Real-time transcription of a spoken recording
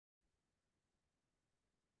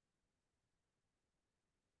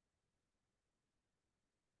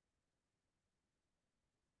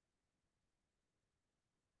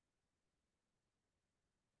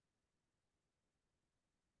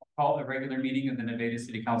Call the regular meeting of the Nevada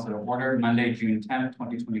City Council to order Monday, June 10th,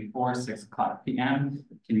 2024, 6:00 p.m.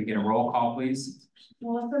 Can you get a roll call, please?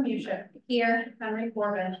 Melissa Musick. Here. Henry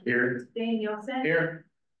Corbin. Here. Dane Nielsen. Here.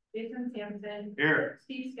 Jason Sampson. Here.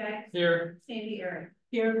 Steve Skaggs. Here. Sandy Eric.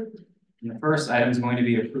 Here. And the first item is going to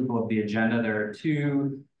be approval of the agenda. There are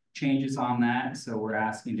two changes on that, so we're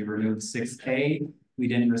asking to remove 6A. We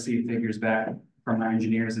didn't receive figures back from our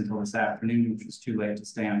engineers until this afternoon, which was too late to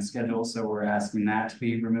stay on schedule. So we're asking that to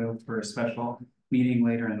be removed for a special meeting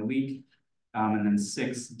later in the week. And then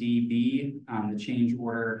 6DB, the change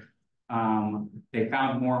order. They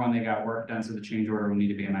found more when they got work done, so the change order will need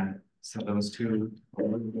to be amended. So those two.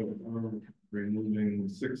 Removing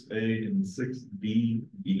 6A and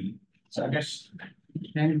 6DB. So I guess,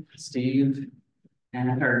 okay, Steve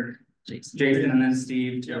and Jason and then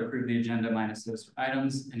Steve to approve the agenda minus those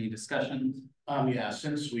items. Any discussion? Yeah,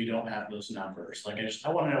 since we don't have those numbers, I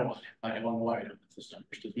want to know, I want to know why we don't have those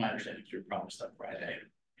numbers, because my understanding is you promised that Friday.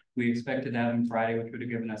 We expected to have them Friday, which would have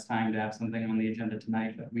given us time to have something on the agenda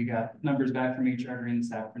tonight, but we got numbers back from HR Green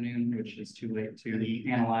this afternoon, which is too late to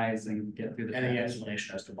analyze and get through the. Any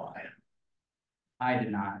explanation as to why? I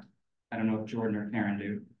did not. I don't know if Jordan or Karen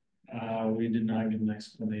do. We did not give an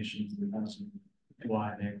explanation as to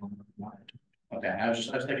why they wanted. Okay, I was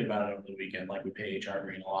thinking about it over the weekend, like we pay HR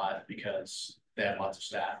Green a lot because they have lots of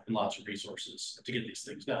staff and lots of resources to get these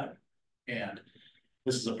things done. And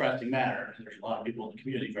this is a pressing matter. There's a lot of people in the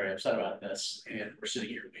community very upset about this, and we're sitting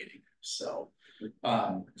here waiting. So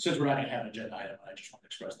since we're not going to have an agenda item, I just want to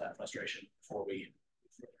express that frustration before we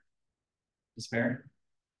move further. Is fair?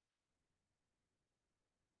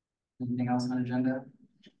 Anything else on agenda?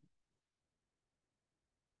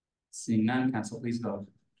 Seeing none, council, please vote.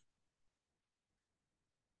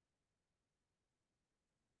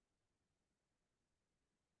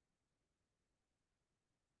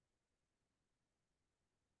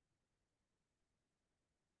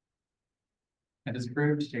 That is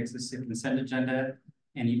approved. Takes us to the consent agenda.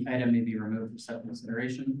 Any item may be removed for such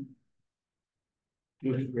consideration.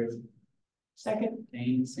 Move to approve. Second.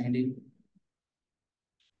 Dane, Sandy.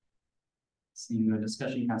 Seeing no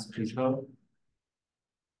discussion, council, please vote.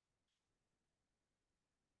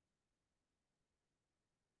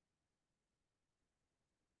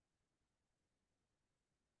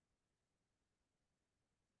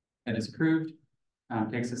 That is approved.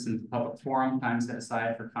 Takes us into the public forum, time set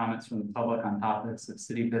aside for comments from the public on topics of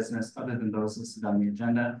city business other than those listed on the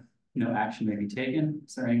agenda. No action may be taken.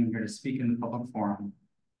 Is there anyone here to speak in the public forum?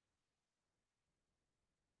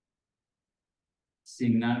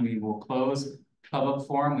 Seeing none, we will close public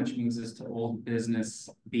forum, which moves us to old business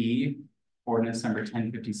B, ordinance number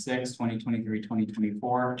 1056,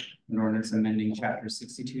 2023-2024, an ordinance amending chapter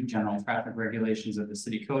 62, general traffic regulations of the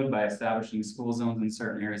city code by establishing school zones in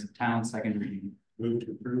certain areas of town. Second reading. Move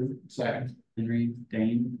to approve. Second. Henry,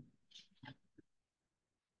 Dane.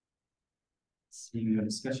 Seeing no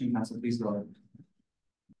discussion, council, please vote.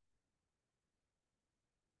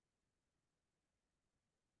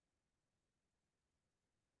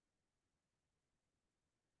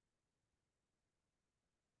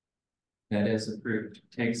 That is approved.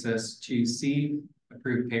 Takes us to C,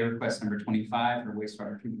 approved pay request number 25 for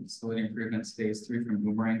wastewater treatment facility improvements phase 3 from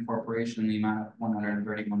Boomerang Corporation in the amount of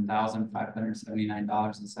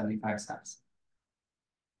 $131,579.75.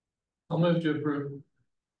 I'll move to approve.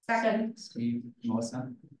 Second. Steve, Melissa.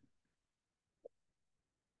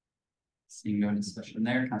 Seeing no discussion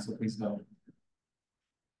there, council, please vote.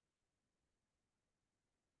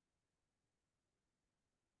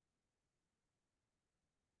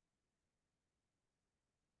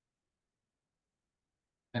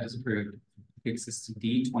 That is approved. Takes us to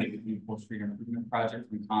D, 2024 Street Improvement Project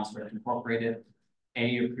from Construct Incorporated.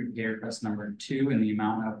 A, approved pay request number 2 in the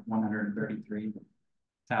amount of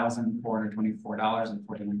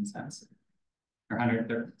 $133,424.49. Or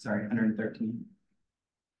 113.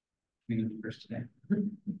 We need the first today.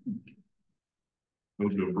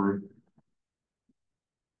 Move to approve.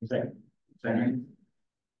 Second. Second.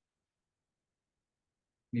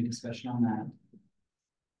 Any discussion on that?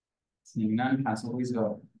 Seeing none, council, please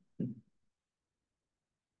vote.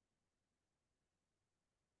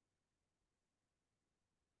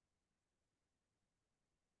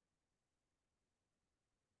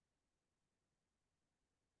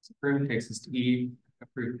 Approved. Takes us to E,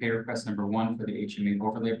 approved pay request number 1 for the HMA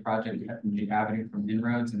overlay project at FMG Avenue from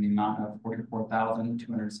Inroads in the amount of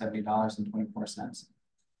 $44,270.24.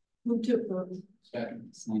 Move to approve. Second.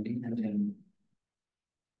 Sandy and Dane.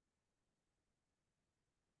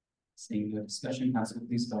 Seeing no discussion, council,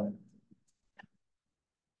 please vote.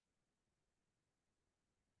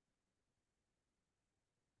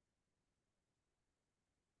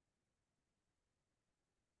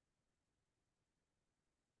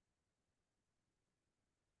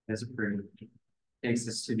 Is approved. Takes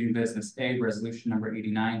us to new business A, resolution number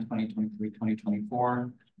 89,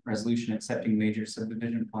 2023-2024. Resolution accepting major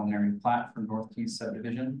subdivision preliminary plat for North Keys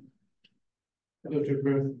subdivision. Move to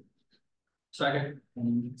approve. Second.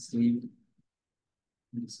 And Steve.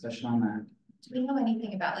 Any discussion on that? Do we know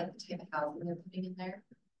anything about like the type of housing they're putting in there?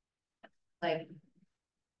 Like,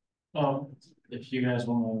 If you guys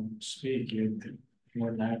want to speak, you're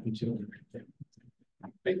more than happy to.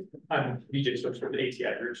 I'm BJ Stokes from the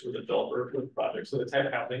ATI Group, so the developer for the project, so the type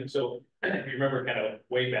of housing, so if you remember kind of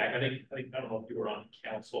way back, I don't know if you were on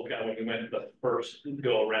council, kind of when we went the first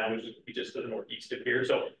go around, which is just to the northeast of here,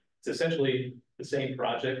 so it's essentially the same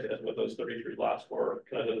project as what those 33 lots were,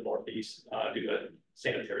 kind of to the northeast, due to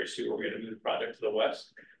sanitary sewer, we're gonna move the project to the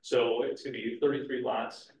west. So it's gonna be 33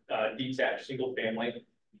 lots, detached, single family.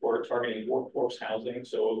 We're targeting workforce housing,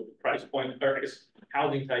 so price point, or I guess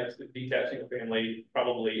housing types, detached single family,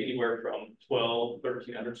 probably anywhere from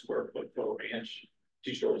 1,300 square foot for a ranch.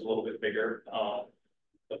 2 stories a little bit bigger.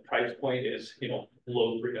 The price point is,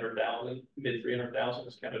 low 300,000, mid 300,000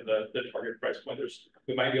 is kind of the target price point.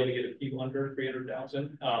 We might be able to get a few under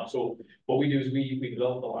 300,000. So what we do is we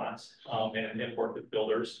develop the lots and work with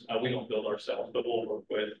builders. We don't build ourselves, but we'll work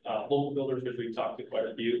with local builders, because we've talked to quite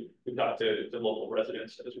a few. We've talked to local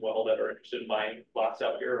residents as well that are interested in buying lots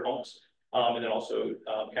out here, homes. And then also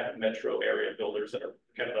kind of metro area builders that are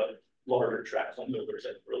kind of the larger tracts on builders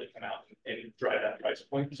that really come out and drive that price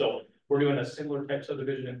point. So we're doing a similar type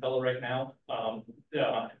subdivision in Pella right now.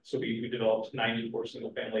 So we developed 94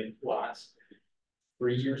 single family lots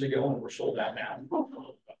 3 years ago, and we're sold out now. And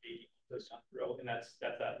that's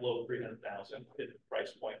that low 300,000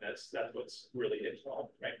 price point. That's what's really hitting home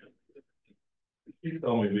right now. You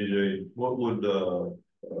tell me, BJ, what would,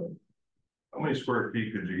 how many square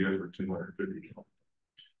feet could you get for 250?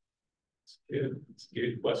 It's a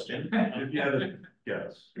good question. If you had to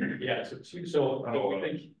guess. Yeah, so I don't we want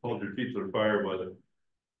think, to hold your feet to the fire, but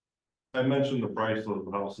I mentioned the price of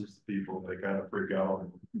the houses to people, they kind of freak out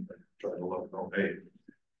and try to let them know, hey,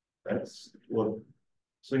 that's what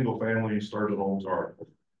single family started homes are.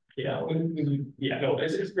 yeah,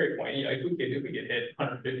 it's a great point. If we could hit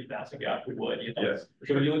 150,000 gap, we would. Yes.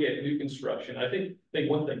 So when you look at new construction, I think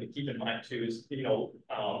one thing to keep in mind too is,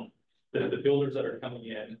 the builders that are coming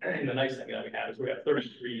in, and the nice thing that we have is we have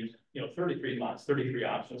 33 lots, 33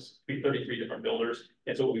 options, 33 different builders.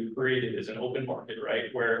 And so what we've created is an open market,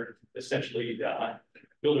 right? Where essentially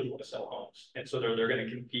builders want to sell homes. And so they're going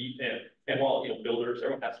to compete. And while, builders,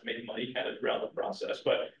 everyone has to make money kind of throughout the process,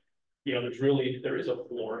 but there is a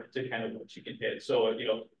floor to kind of what you can hit. So,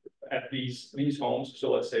 at these homes,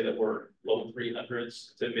 so let's say that we're low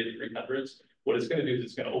 300s to mid 300s. What it's going to do is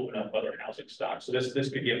it's going to open up other housing stock. So this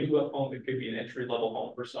could be a move up home. It could be an entry level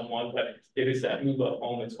home for someone, but if it's that move up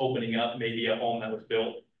home, it's opening up maybe a home that was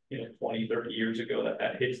built, 20, 30 years ago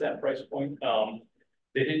that hits that price point.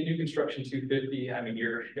 They did new construction 250. I mean,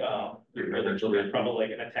 you're really looking at probably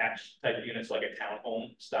like an attached type units, like a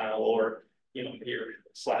townhome style, or here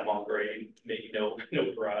slab on grade, maybe no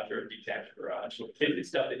garage or a detached garage. So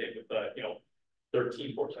it's tough to hit with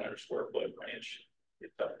 1,400 square foot ranch.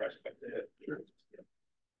 It's tough price point to hit. Sure.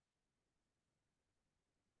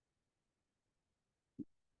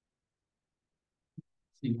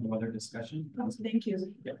 Any other discussion? Thank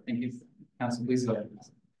you. Yeah, thank you. Council, please vote.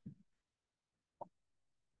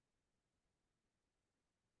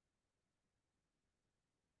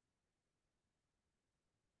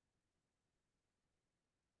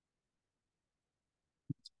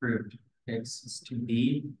 Approved. Takes us to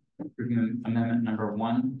B, approving amendment number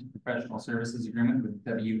 1 to professional services agreement with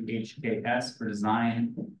WHKS for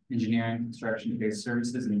design, engineering, construction-based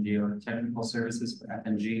services, and geotechnical services for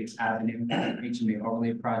FNG Avenue HMA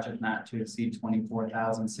overlay project not to exceed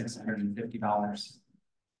 $24,650.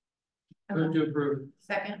 Move to approve.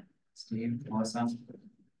 second. Steve, Melissa.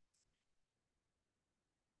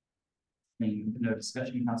 No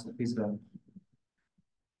discussion, council, please vote.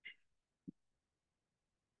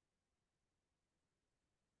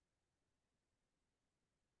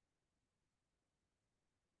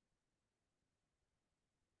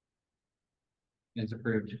 Is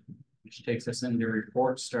approved, which takes us into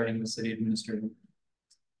reports, starting with city administrator.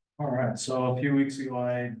 All right, so a few weeks ago,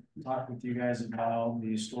 I talked with you guys about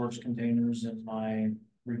the storage containers in my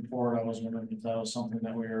report. I was wondering if that was something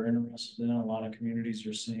that we are interested in. A lot of communities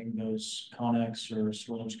are seeing those Connex or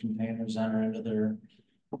storage containers enter into their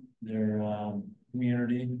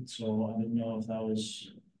community. So I didn't know if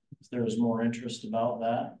there was more interest about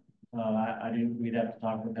that. We'd have to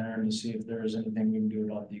talk with Aaron to see if there is anything we can do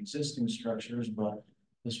about the existing structures, but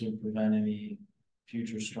this would prevent any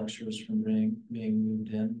future structures from being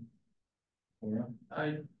moved in. Laura?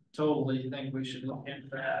 totally think we should look into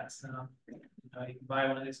that. You know, you can buy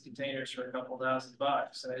one of these containers for a couple $1,000.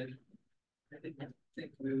 I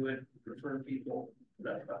think we would prefer people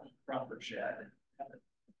put up a proper shed and have it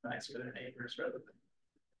nice for their neighbors rather than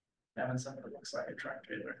having something that looks like a truck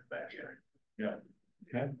trailer in the backyard.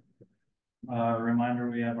 Okay. Reminder,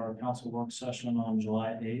 we have our council work session on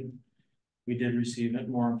July 8th. We did receive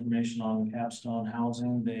more information on Capstone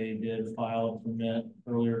Housing. They did file a permit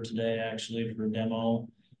earlier today, actually, for demo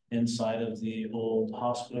inside of the old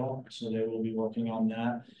hospital. So they will be working on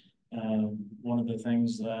that. One of the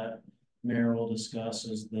things that Mayor will discuss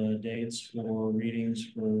is the dates for readings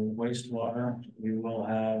for wastewater. We will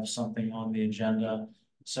have something on the agenda.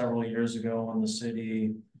 Several years ago when the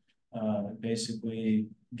city basically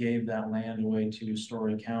gave that land away to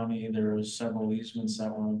Story County. There was several easements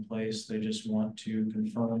that were in place. They just want to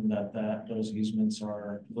confirm that those easements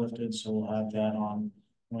are lifted. So we'll have that on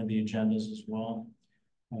one of the agendas as well.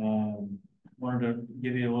 Wanted to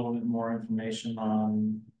give you a little bit more information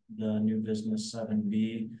on the new business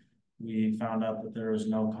 7B. We found out that there is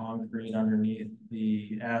no concrete underneath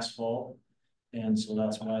the asphalt. And so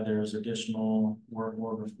that's why there's additional work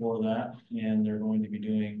order for that. And they're going to be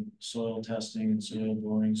doing soil testing and soil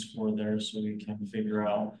borings for there so we can figure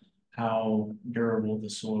out how durable the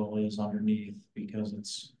soil is underneath, because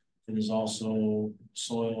it is also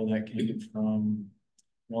soil that came from,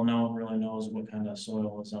 well, no one really knows what kind of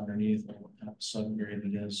soil is underneath or what kind of subgrade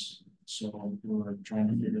it is. So we're trying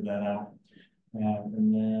to figure that out.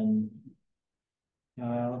 And then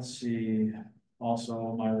let's see.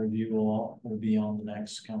 Also, my review will be on the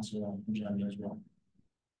next council agenda as well.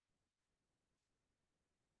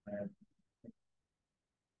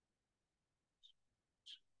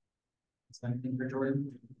 Anything for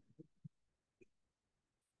Jordan?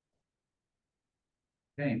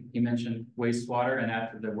 Okay, you mentioned wastewater, and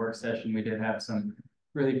after the work session, we did have some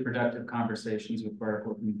really productive conversations with Burke,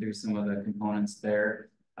 working through some of the components there.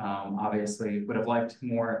 Obviously, would have liked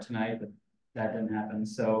more tonight, but that didn't happen.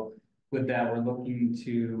 So with that, we're looking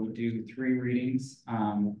to do 3 readings.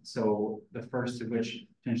 So the first of which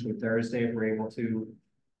potentially Thursday, if we're able to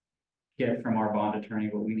get from our bond attorney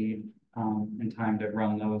what we need in time to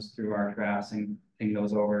run those through our drafts and ping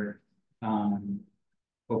those over.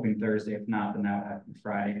 Hoping Thursday, if not, then that would happen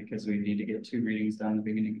Friday, because we need to get 2 readings done at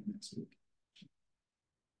the beginning of next week.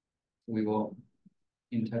 We will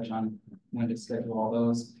in touch on when to schedule all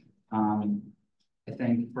those. I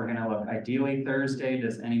think we're gonna look ideally Thursday.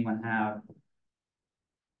 Does anyone have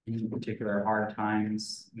any particular hard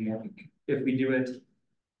times? If we do it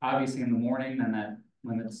obviously in the morning, then that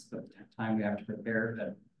limits the time we have to prepare.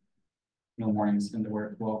 That mornings tend to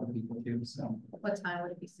work well for people too. So What time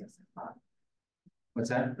would it be? 6 o'clock? what's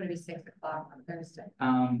that? Would it be 6 o'clock on Thursday?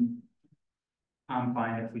 I'm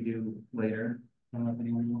fine if we do later. I don't know if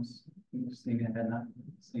anyone else. Just thinking ahead, not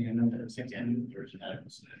seeing another 6 Thursday night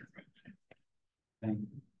was thing.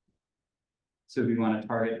 So we want to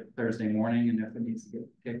target Thursday morning, and if it needs to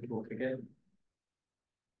get kicked, we'll kick it.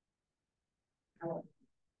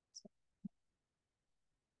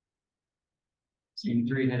 Seeing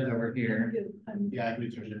 3 heads over here. Yeah, I can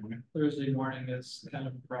do Thursday morning. Thursday morning is kind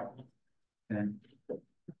of a problem. Okay.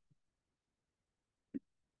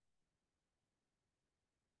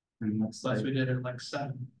 And looks like Unless we did it like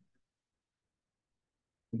 7.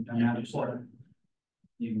 we've done that before.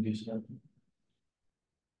 You can do so.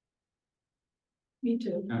 Me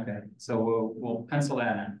too. Okay, so we'll pencil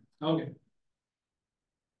that in. Okay.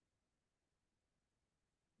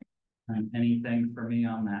 Anything for me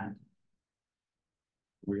on that?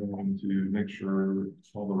 We want to make sure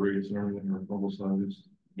all the rates and everything are publicized.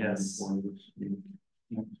 Yes. before this meeting.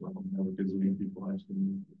 So I don't know, because many people asking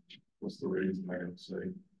me, what's the rates, and I gotta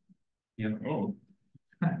say, Yep. oh,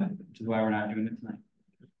 Which is why we're not doing it tonight.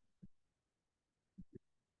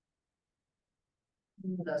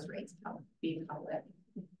 Those rates be public.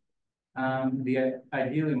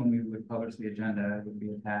 Ideally, when we would publish the agenda, it would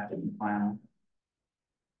be attached in the final.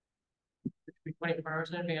 24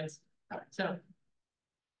 hours in advance. So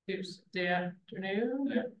Tuesday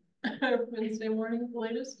afternoon, Wednesday morning, the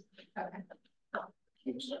latest. Okay.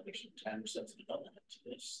 Looks like there's some time sensitive element to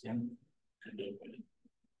this. Yeah.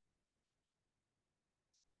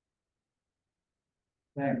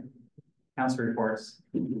 Okay, council reports.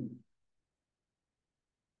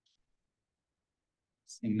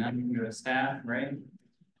 Seeing none, we can go to staff, right?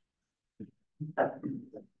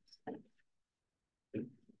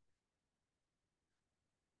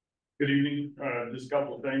 Good evening, just a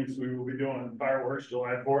couple of things. We will be doing fireworks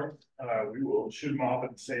July 4th. We will shoot them off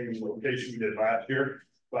at the same location we did last year,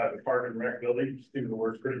 by the Park and Rec building. Seems to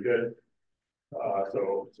work pretty good.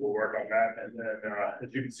 So we'll work on that, and then,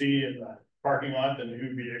 as you can see in the parking lot, the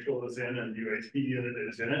new vehicle is in and UHP unit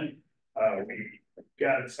is in it. We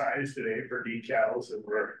got it sized today for decals, and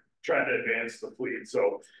we're trying to advance the fleet,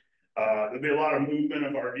 so. There'll be a lot of movement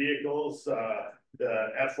of our vehicles, the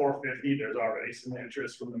F-450, there's already some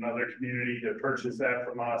interest from another community to purchase that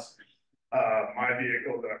from us. My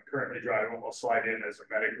vehicle that I'm currently driving will slide in as a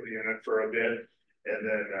medical unit for a bit. And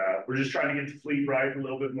then, we're just trying to get the fleet right, a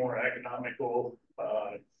little bit more economical.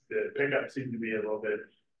 The pickup seemed to be a little bit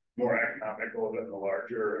more economical than the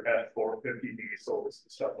larger F-450 diesels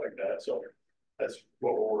and stuff like that, so that's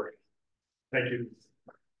what we're working. Thank you.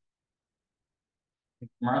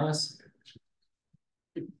 Marlis?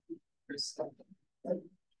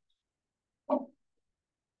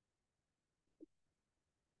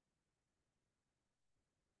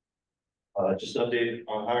 Just update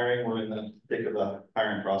on hiring, we're in the thick of the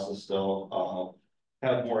hiring process still,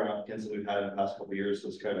 have more applicants than we've had in the past couple of years, so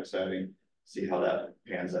it's kind of exciting to see how that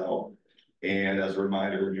pans out. And as a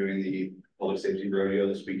reminder, we're doing the public safety rodeo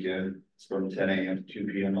this weekend, it's from 10 a.m. to 2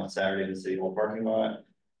 p.m. on Saturday in the City Hall parking lot.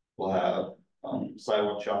 We'll have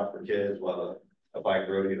sidewalk chalk for kids, we'll have a bike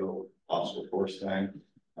rodeo, obstacle course thing.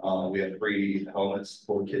 We have free helmets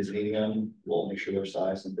for kids needing them, we'll make sure they're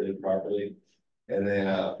sized and fitted properly. And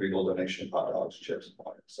then free gold donation of hot dogs, chips, and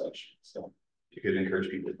water and such. So if you could encourage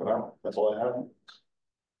people to come out, that's all I have.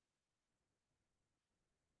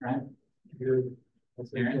 Right? I'm good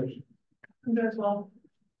as well.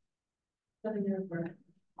 Nothing here for it.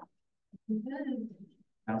 Okay.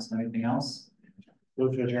 Council, anything else?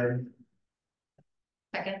 Move to adjourn.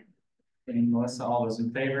 Second. Any Melissa, all those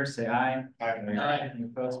in favor, say aye. Aye. Any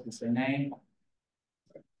opposed, please say nay.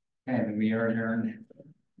 Okay, then we are adjourned.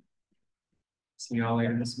 See you all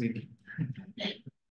later this week.